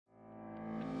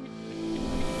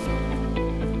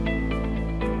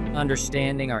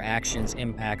Understanding our actions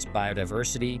impacts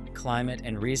biodiversity, climate,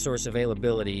 and resource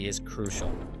availability is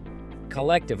crucial.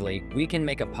 Collectively, we can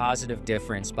make a positive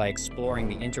difference by exploring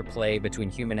the interplay between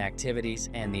human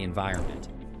activities and the environment.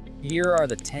 Here are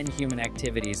the 10 human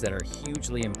activities that are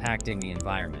hugely impacting the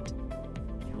environment.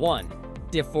 1.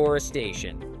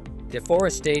 Deforestation.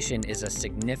 Deforestation is a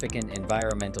significant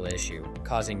environmental issue,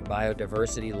 causing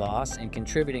biodiversity loss and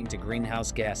contributing to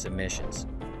greenhouse gas emissions.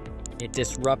 It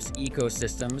disrupts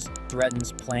ecosystems,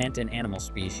 threatens plant and animal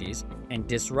species, and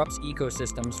disrupts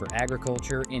ecosystems for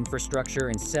agriculture, infrastructure,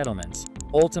 and settlements,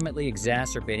 ultimately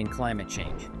exacerbating climate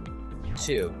change.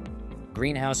 2.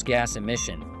 Greenhouse gas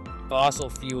emission. Fossil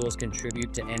fuels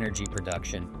contribute to energy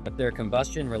production, but their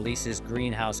combustion releases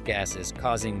greenhouse gases,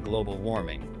 causing global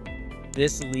warming.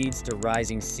 This leads to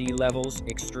rising sea levels,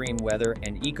 extreme weather,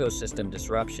 and ecosystem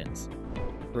disruptions.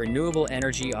 Renewable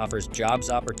energy offers jobs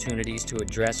opportunities to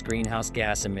address greenhouse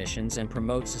gas emissions and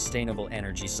promote sustainable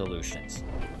energy solutions.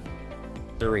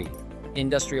 3.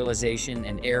 Industrialization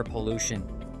and air pollution.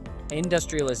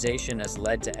 Industrialization has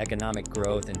led to economic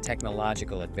growth and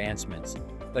technological advancements,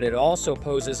 but it also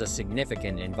poses a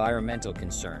significant environmental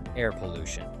concern: air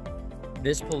pollution.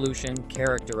 This pollution,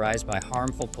 characterized by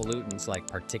harmful pollutants like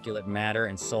particulate matter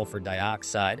and sulfur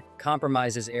dioxide,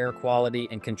 compromises air quality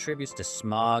and contributes to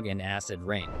smog and acid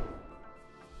rain.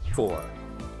 4.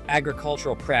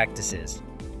 Agricultural practices.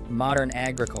 Modern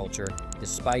agriculture,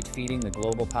 despite feeding the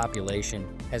global population,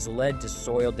 has led to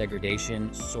soil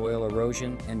degradation, soil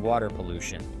erosion, and water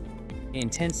pollution.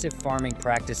 Intensive farming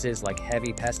practices like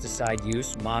heavy pesticide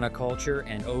use, monoculture,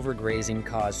 and overgrazing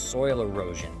cause soil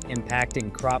erosion,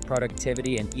 impacting crop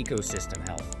productivity and ecosystem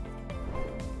health.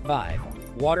 5.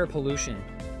 Water pollution.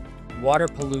 Water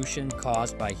pollution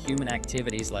caused by human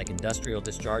activities like industrial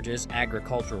discharges,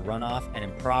 agricultural runoff, and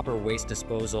improper waste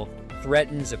disposal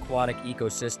threatens aquatic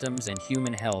ecosystems and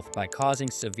human health by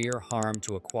causing severe harm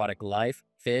to aquatic life,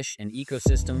 fish, and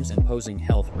ecosystems, and posing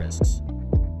health risks.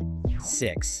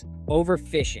 6.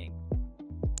 Overfishing.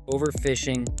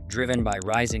 Overfishing, driven by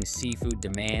rising seafood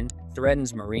demand,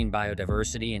 threatens marine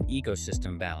biodiversity and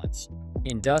ecosystem balance.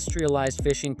 Industrialized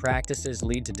fishing practices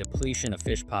lead to depletion of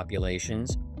fish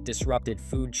populations, disrupted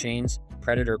food chains,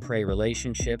 predator-prey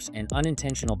relationships, and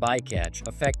unintentional bycatch,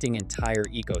 affecting entire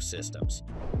ecosystems.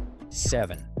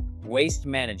 7. Waste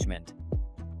management.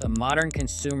 The modern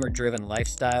consumer-driven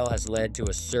lifestyle has led to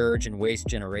a surge in waste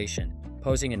generation,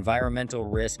 posing environmental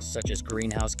risks such as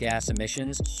greenhouse gas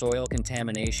emissions, soil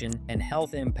contamination, and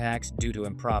health impacts due to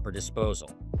improper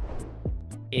disposal.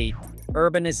 8.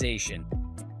 Urbanization.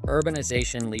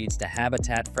 Urbanization leads to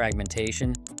habitat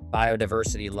fragmentation,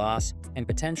 biodiversity loss, and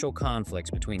potential conflicts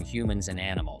between humans and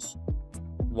animals.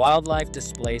 Wildlife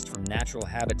displaced from natural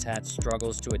habitats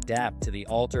struggles to adapt to the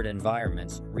altered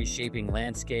environments, reshaping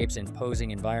landscapes and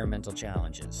posing environmental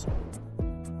challenges.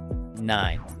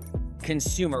 9.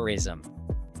 Consumerism.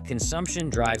 Consumption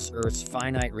drives Earth's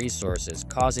finite resources,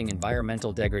 causing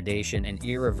environmental degradation and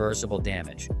irreversible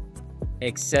damage.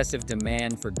 Excessive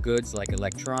demand for goods like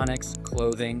electronics,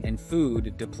 clothing, and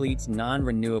food depletes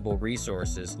non-renewable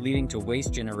resources, leading to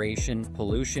waste generation,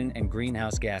 pollution, and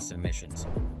greenhouse gas emissions.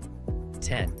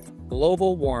 10.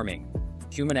 Global warming.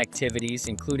 Human activities,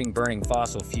 including burning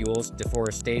fossil fuels,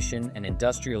 deforestation, and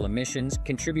industrial emissions,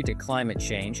 contribute to climate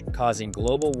change, causing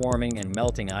global warming and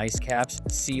melting ice caps,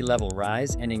 sea level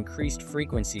rise, and increased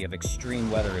frequency of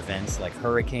extreme weather events like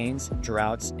hurricanes,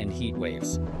 droughts, and heat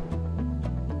waves.